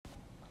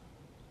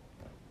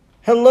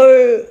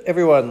Hello,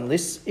 everyone.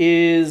 This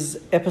is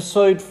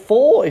episode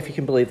 4, if you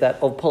can believe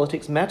that, of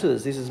Politics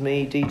Matters. This is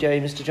me,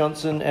 DJ Mr.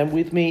 Johnson, and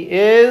with me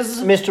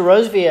is... Mr.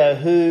 Rosevear,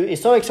 who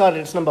is so excited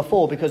it's number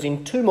 4 because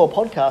in 2 more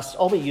podcasts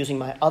I'll be using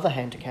my other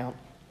hand account.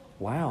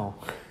 Wow.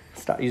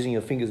 Start using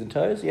your fingers and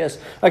toes? Yes.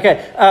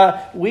 Okay,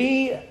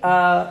 we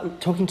are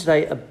talking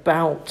today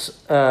about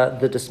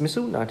the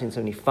dismissal,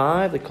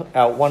 1975,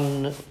 our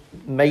one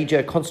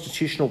major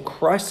constitutional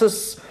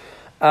crisis.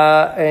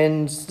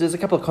 And there's a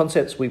couple of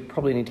concepts we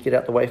probably need to get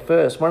out the way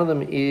first. One of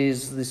them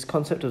is this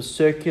concept of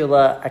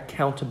circular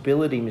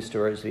accountability, Mr.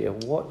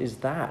 Rosevear. What is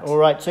that? All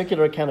right,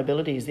 circular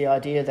accountability is the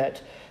idea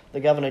that the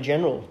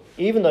Governor-General,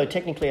 even though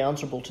technically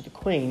answerable to the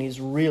Queen,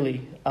 is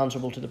really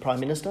answerable to the Prime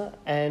Minister,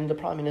 and the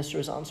Prime Minister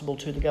is answerable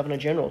to the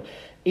Governor-General.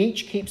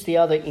 Each keeps the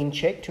other in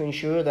check to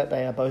ensure that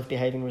they are both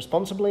behaving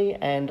responsibly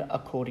and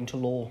according to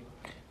law.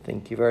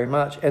 Thank you very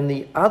much. And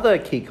the other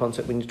key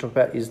concept we need to talk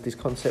about is this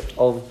concept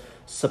of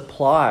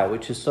supply,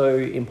 which is so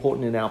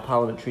important in our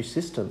parliamentary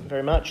system.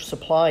 Very much.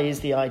 Supply is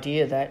the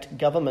idea that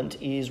government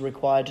is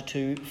required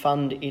to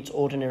fund its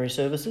ordinary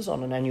services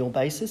on an annual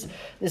basis.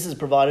 This is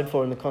provided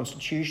for in the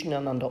Constitution,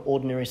 and under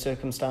ordinary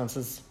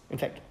circumstances, in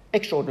fact,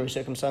 extraordinary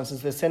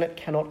circumstances, the Senate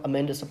cannot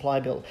amend a supply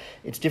bill.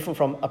 It's different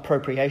from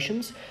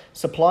appropriations.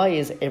 Supply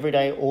is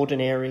everyday,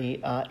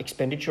 ordinary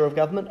expenditure of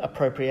government.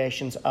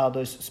 Appropriations are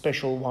those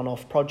special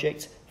one-off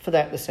projects. For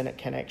that, the Senate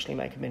can actually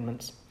make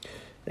amendments.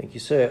 Thank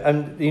you, sir.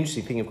 And the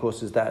interesting thing, of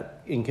course, is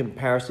that in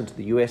comparison to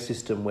the US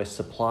system, where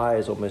supply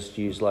is almost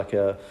used like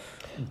a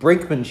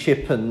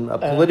brinkmanship and a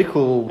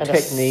political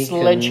technique. A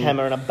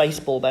sledgehammer and a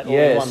baseball bat all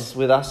in one. Yes,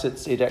 with us,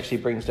 it actually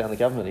brings down the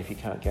government if you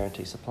can't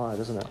guarantee supply,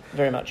 doesn't it?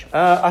 Very much.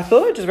 I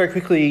thought just very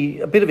quickly,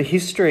 a bit of a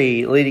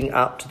history leading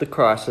up to the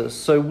crisis.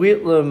 So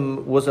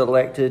Whitlam was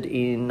elected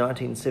in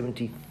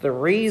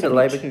 1973,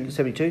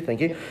 72,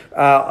 thank you,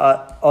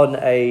 on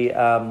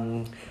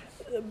a...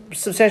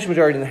 substantial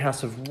majority in the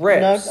House of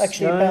Reps. No,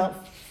 actually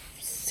about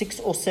 6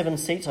 or 7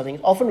 seats, I think.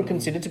 Often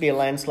considered to be a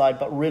landslide,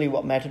 but really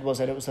what mattered was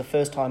that it was the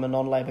first time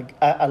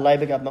a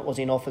Labor government was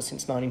in office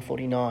since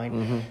 1949.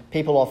 Mm-hmm.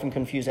 People often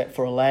confuse that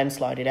for a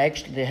landslide.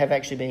 There have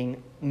actually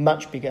been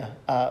much bigger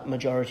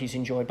majorities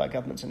enjoyed by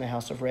governments in the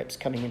House of Reps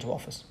coming into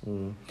office.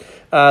 Mm.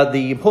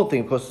 The important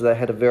thing, of course, is they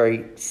had a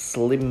very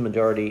slim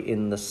majority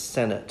in the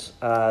Senate.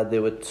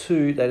 There were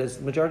 2, that is,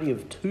 majority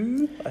of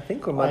 2, I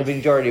think, or might have been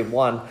majority of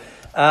 1.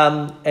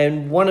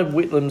 And one of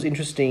Whitlam's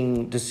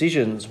interesting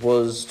decisions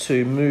was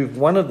to move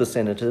one of the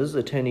senators,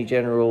 Attorney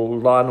General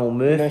Lionel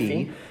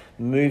Murphy,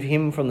 move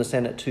him from the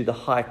Senate to the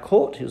High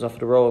Court. He was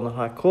offered a role in the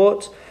High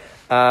Court.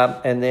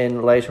 And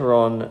then later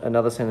on,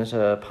 another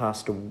senator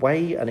passed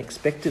away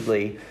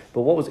unexpectedly.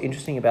 But what was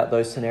interesting about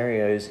those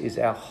scenarios is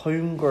our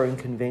homegrown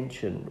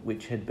convention,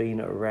 which had been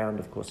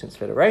around, of course, since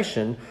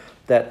Federation,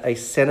 that a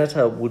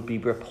senator would be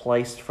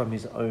replaced from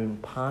his own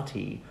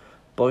party.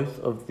 Both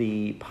of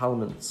the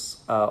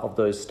parliaments of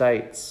those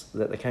states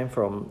that they came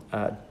from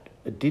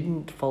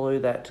didn't follow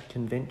that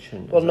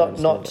convention. Well,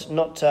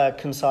 not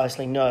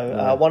concisely, no.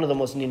 No. One of them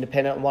was an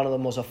independent, and one of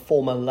them was a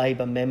former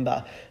Labor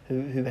member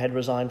who had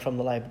resigned from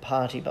the Labor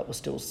Party but was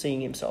still seeing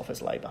himself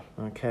as Labor.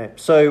 Okay,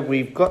 so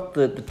we've got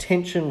the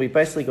tension. We've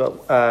basically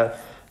got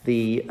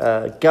the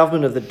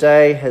government of the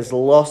day has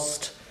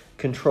lost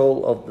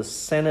control of the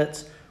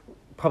Senate.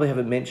 Probably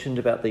haven't mentioned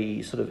about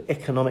the sort of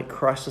economic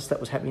crisis that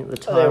was happening at the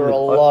time. There were a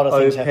lot of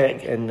things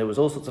happening. And there was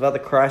all sorts of other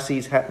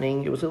crises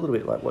happening. It was a little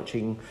bit like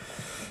watching...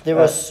 There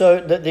was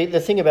the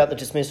thing about the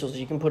dismissals is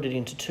you can put it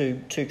into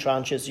two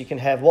tranches. You can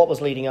have what was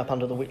leading up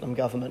under the Whitlam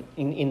government.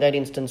 In that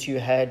instance, you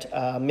had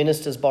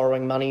ministers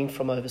borrowing money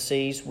from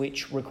overseas,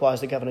 which requires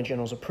the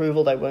Governor-General's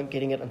approval. They weren't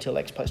getting it until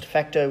ex post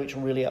facto, which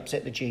really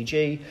upset the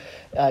GG.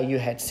 You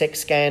had sex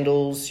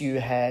scandals. You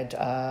had...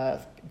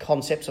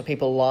 concepts of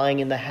people lying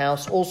in the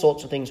House, all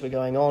sorts of things were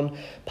going on.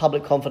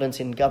 Public confidence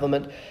in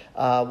government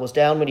was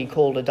down when he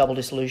called a double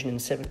dissolution in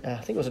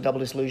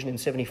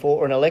 74,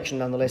 or an election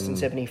nonetheless in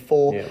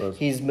 74. Yeah,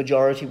 his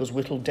majority was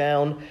whittled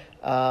down.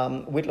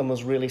 Whitlam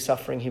was really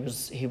suffering.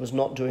 He was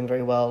not doing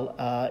very well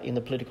in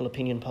the political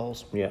opinion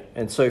polls. Yeah,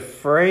 and so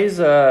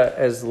Fraser,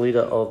 as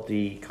leader of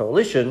the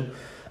coalition,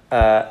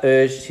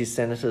 urged his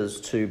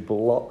senators to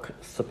block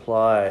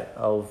supply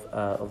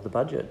of the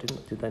budget,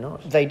 did they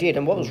not? They did,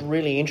 and what was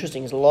really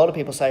interesting is a lot of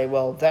people say,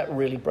 well, that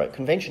really broke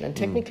convention, and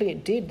technically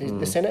it did.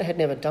 The Senate had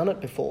never done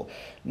it before.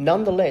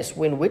 Nonetheless,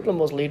 when Whitlam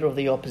was leader of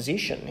the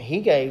opposition,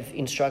 he gave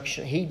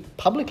instruction, he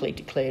publicly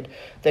declared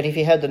that if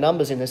he had the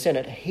numbers in the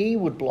Senate, he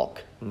would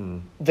block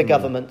the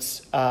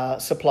government's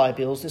supply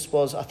bills. This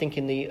was, I think,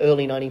 in the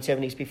early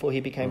 1970s before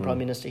he became Prime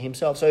Minister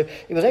himself. So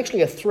it was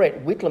actually a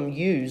threat Whitlam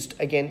used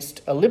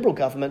against a Liberal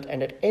government,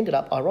 and it ended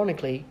up,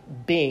 ironically,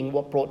 being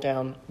what brought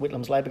down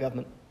Whitlam's Labor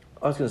government.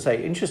 I was going to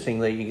say,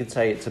 interestingly, you could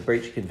say it's a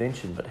breach of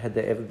convention, but had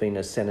there ever been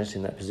a Senate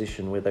in that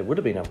position where they would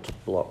have been able to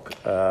block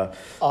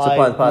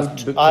supply in the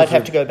past? I'd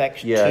have to go back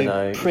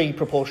to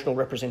pre-proportional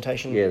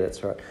representation. Yeah,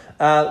 that's right.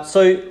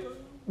 So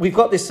we've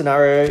got this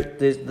scenario.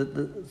 There's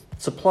the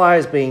supply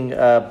is being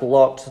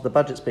blocked, the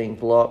budget's being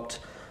blocked,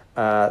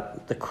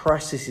 the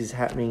crisis is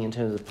happening in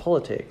terms of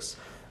politics.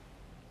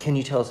 Can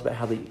you tell us about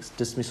how the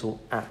dismissal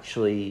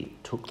actually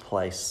took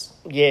place?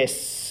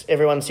 Yes,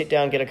 everyone sit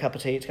down, get a cup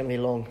of tea, it's going to be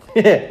long.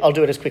 Yeah. I'll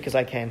do it as quick as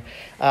I can.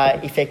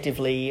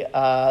 Effectively,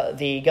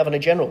 the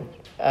Governor-General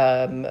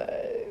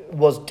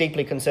was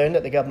deeply concerned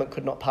that the government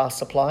could not pass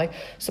supply.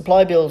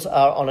 Supply bills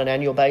are on an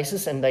annual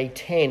basis, and they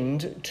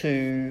tend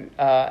to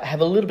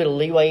have a little bit of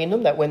leeway in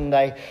them, that when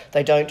they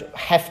don't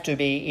have to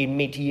be in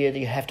mid-year that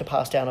you have to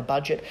pass down a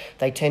budget.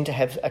 They tend to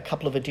have a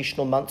couple of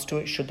additional months to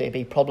it should there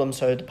be problems,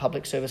 so the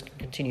public service can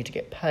continue to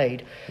get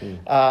paid.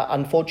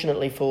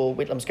 Unfortunately for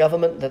Whitlam's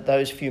government, that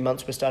those few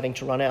months were starting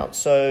to run out.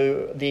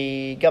 So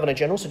the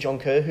Governor-General, Sir John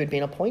Kerr, who'd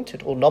been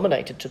appointed or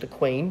nominated to the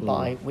Queen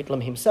by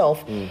Whitlam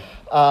himself,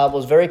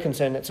 was very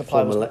concerned that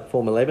supply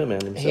Former Labor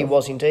man himself. He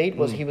was indeed.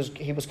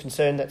 He was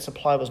concerned that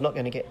supply was not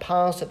going to get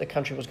passed, that the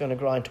country was going to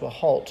grind to a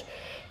halt.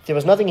 There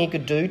was nothing he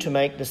could do to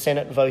make the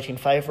Senate vote in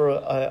favour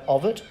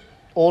of it.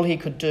 All he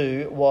could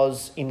do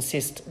was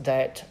insist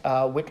that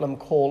Whitlam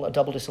call a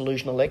double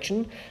dissolution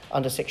election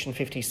under Section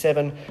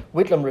 57.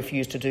 Whitlam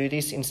refused to do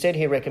this. Instead,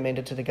 he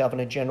recommended to the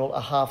Governor-General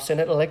a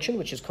half-Senate election,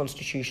 which is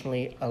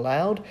constitutionally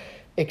allowed,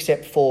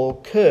 except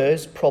for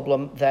Kerr's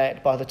problem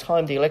that by the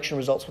time the election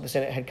results for the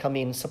Senate had come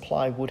in,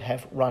 supply would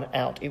have run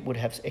out. It would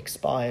have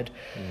expired.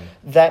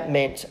 That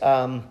meant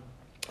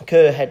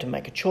Kerr had to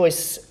make a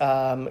choice,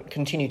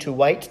 continue to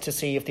wait to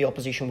see if the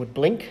opposition would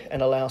blink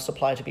and allow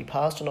supply to be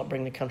passed and not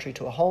bring the country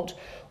to a halt,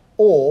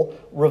 or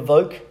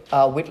revoke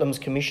Whitlam's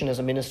commission as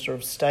a Minister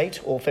of State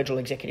or Federal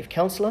Executive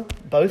Councillor,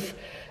 both,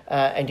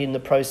 and in the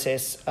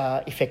process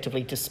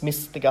effectively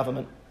dismiss the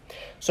government.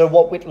 So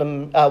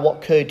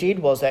what Kerr did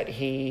was that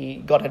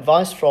he got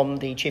advice from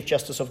the Chief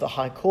Justice of the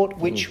High Court,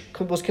 which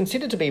was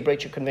considered to be a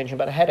breach of convention,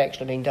 but it had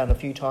actually been done a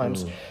few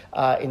times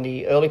in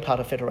the early part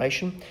of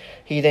Federation.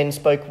 He then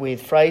spoke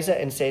with Fraser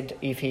and said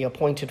if he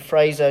appointed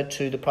Fraser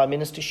to the Prime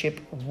Ministership,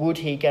 would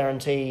he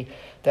guarantee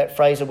that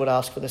Fraser would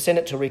ask for the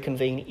Senate to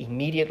reconvene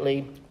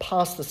immediately,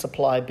 pass the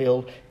supply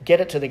bill, get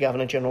it to the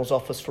Governor-General's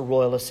office for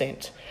royal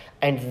assent,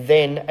 and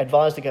then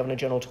advise the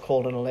Governor-General to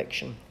call an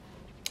election.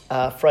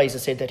 Fraser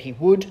said that he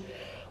would.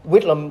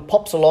 Whitlam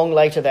pops along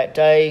later that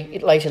day,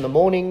 late in the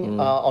morning,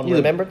 on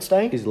Remembrance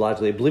Day. He's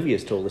largely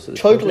oblivious to all this.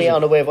 Totally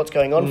unaware of what's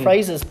going on.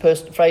 Fraser's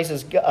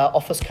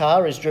office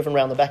car is driven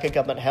around the back of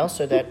Government House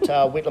so that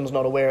Whitlam's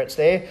not aware it's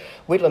there.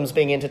 Whitlam's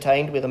being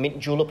entertained with a mint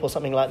julep or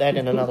something like that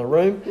in another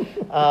room.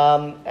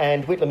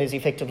 And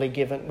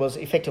Whitlam was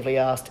effectively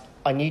asked,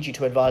 I need you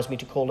to advise me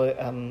to call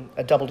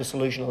a double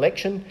dissolution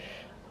election.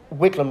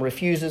 Whitlam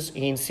refuses.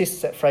 He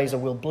insists that Fraser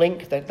will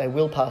blink, that they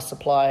will pass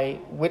supply.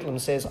 Whitlam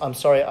says, I'm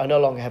sorry, I no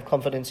longer have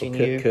confidence in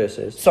you. Kerr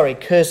says. Sorry,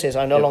 Kerr says,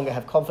 I no longer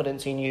have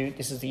confidence in you.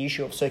 This is the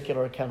issue of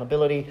circular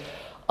accountability.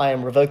 I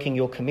am revoking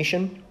your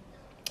commission.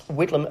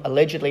 Whitlam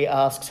allegedly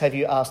asks, have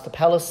you asked the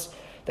palace,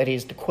 that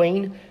is the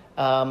Queen?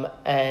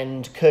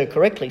 And Kerr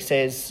correctly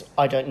says,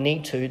 I don't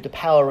need to. The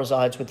power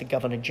resides with the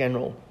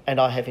Governor-General,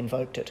 and I have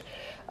invoked it.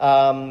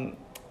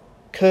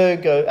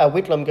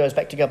 Whitlam goes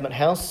back to Government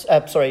House,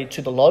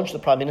 to the Lodge, the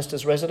Prime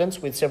Minister's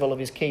residence, with several of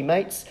his key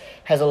mates,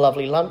 has a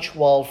lovely lunch,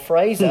 while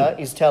Fraser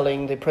is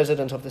telling the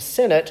President of the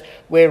Senate,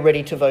 we're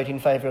ready to vote in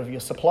favour of your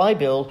supply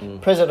bill.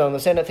 President of the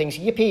Senate thinks,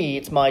 yippee,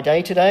 it's my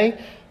day today,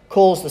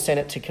 calls the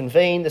Senate to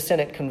convene. The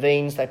Senate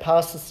convenes. They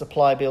pass the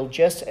supply bill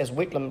just as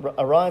Whitlam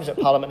arrives at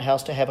Parliament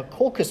House to have a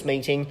caucus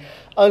meeting,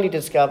 only to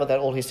discover that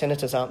all his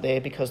senators aren't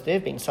there because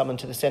they've been summoned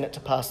to the Senate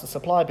to pass the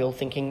supply bill,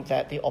 thinking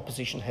that the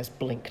opposition has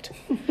blinked.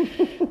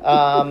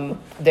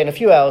 Then a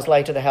few hours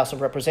later, the House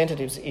of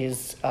Representatives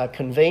is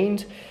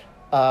convened.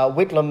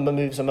 Whitlam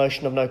moves a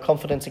motion of no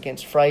confidence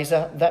against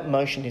Fraser. That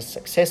motion is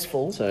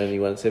successful. It's the only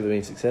one that's ever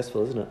been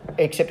successful, isn't it?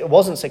 Except it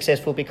wasn't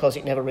successful because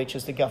it never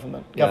reaches the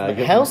government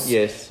house.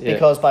 Yes. Yeah.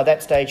 Because by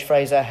that stage,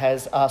 Fraser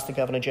has asked the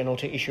Governor-General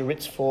to issue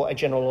writs for a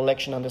general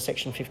election under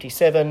Section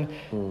 57.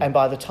 And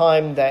by the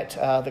time that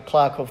the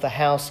clerk of the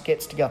House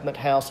gets to Government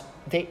House,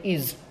 there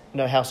is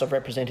no House of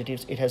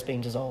Representatives. It has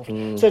been dissolved.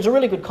 So it's a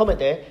really good comment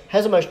there.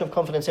 Has a motion of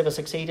confidence ever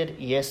succeeded?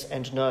 Yes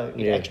and no.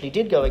 It actually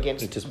did go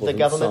against the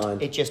government.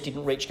 Signed. It just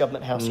didn't reach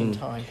Government House in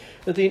time.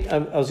 But I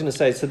was going to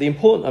say, so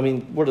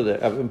what are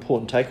the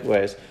important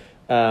takeaways?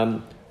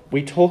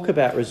 We talk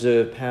about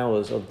reserve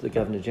powers of the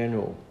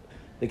Governor-General.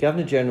 The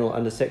Governor-General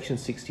under Section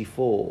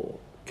 64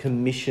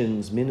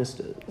 commissions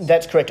ministers.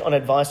 That's correct, on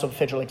advice of the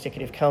Federal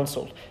Executive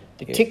Council.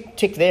 The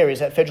tick there is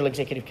that Federal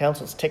Executive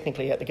Council is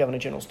technically at the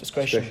Governor-General's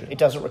discretion. It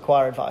doesn't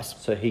require advice.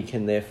 So he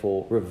can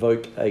therefore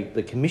revoke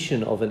the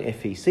commission of an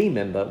FEC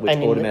member, which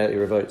automatically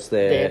revokes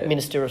their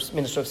Minister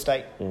of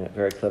State. Yeah,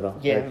 very clever.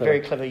 Yeah, very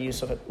clever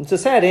use of it. It's a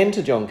sad end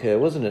to John Kerr,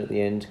 wasn't it, at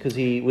the end? Because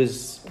he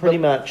was pretty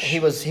much...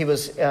 He was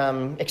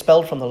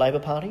expelled from the Labor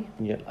Party.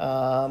 Yeah.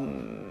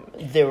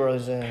 There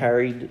was a...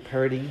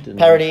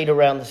 Parodied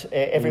around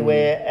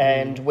everywhere,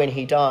 and when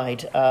he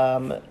died...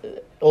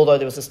 although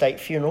there was a state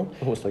funeral.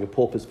 Almost like a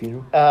pauper's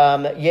funeral.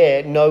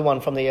 No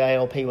one from the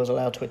ALP was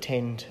allowed to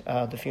attend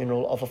the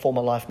funeral of a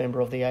former life member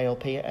of the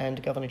ALP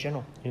and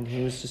Governor-General. And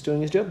he was just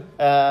doing his job.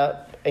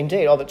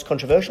 Indeed, it's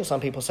controversial. Some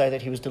people say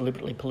that he was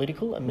deliberately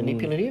political and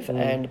manipulative,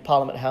 and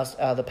Parliament House,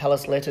 the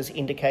Palace letters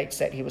indicates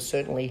that he was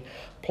certainly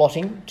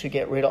plotting to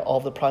get rid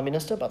of the Prime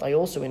Minister, but they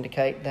also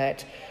indicate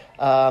that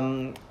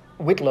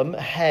Whitlam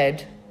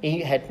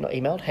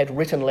had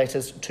written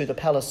letters to the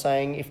Palace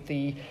saying if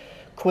the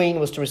Queen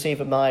was to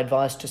receive my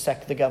advice to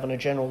sack the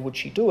Governor-General, would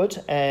she do it?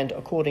 And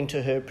according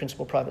to her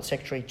principal private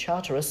secretary,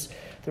 Charteris,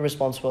 the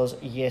response was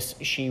yes,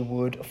 she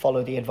would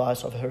follow the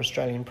advice of her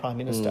Australian Prime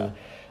Minister.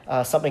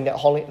 Something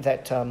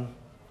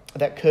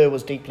that Kerr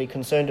was deeply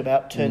concerned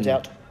about turns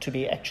out to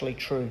be actually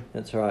true.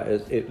 That's right.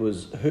 It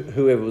was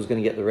whoever was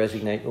going to get the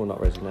resignation, or not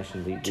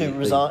resignation,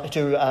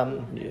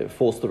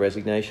 force the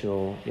resignation,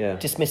 or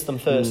dismiss them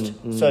first.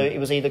 So it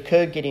was either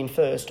Kerr get in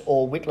first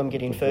or Whitlam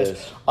get in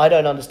first. I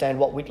don't understand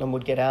what Whitlam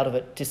would get out of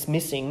it,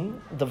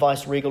 dismissing the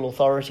vice-regal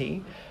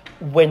authority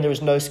when there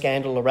is no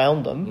scandal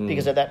around them,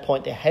 because at that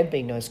point there had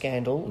been no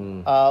scandal,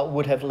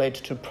 would have led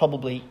to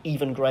probably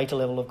even greater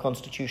level of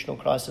constitutional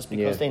crisis,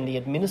 because then the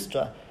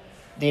administrator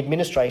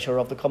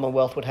of the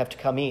Commonwealth would have to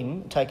come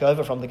in, take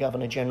over from the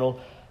Governor-General,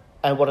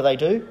 and what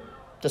do?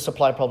 The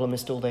supply problem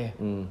is still there.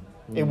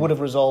 It would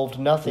have resolved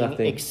nothing.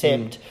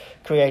 Except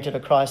created a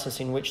crisis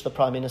in which the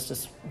Prime Minister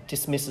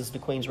dismisses the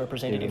Queen's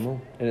representative.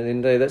 And at the end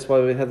of the day, that's why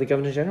we have the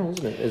Governor-General,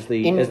 isn't it? As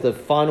the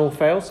final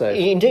fail-safe.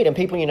 Indeed, and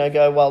people,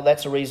 go, well,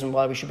 that's a reason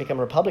why we should become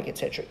a republic,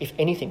 etc. If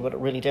anything, what it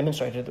really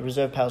demonstrated, the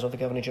reserve powers of the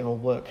Governor-General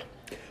work.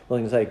 Well,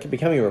 I can say,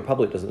 becoming a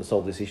republic doesn't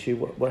solve this issue.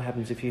 What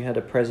happens if you had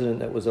a president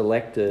that was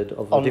elected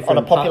on a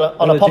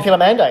popular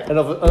mandate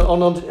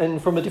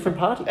and from a different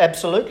party?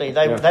 Absolutely,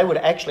 they would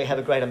actually have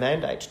a greater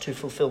mandate to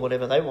fulfil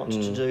whatever they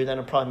wanted to do than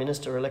a prime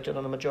minister elected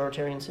on a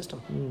majoritarian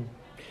system.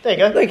 There you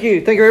go. Thank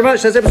you very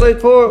much. That's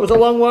episode 4. It was a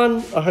long one.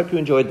 I hope you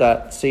enjoyed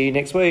that. See you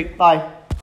next week. Bye.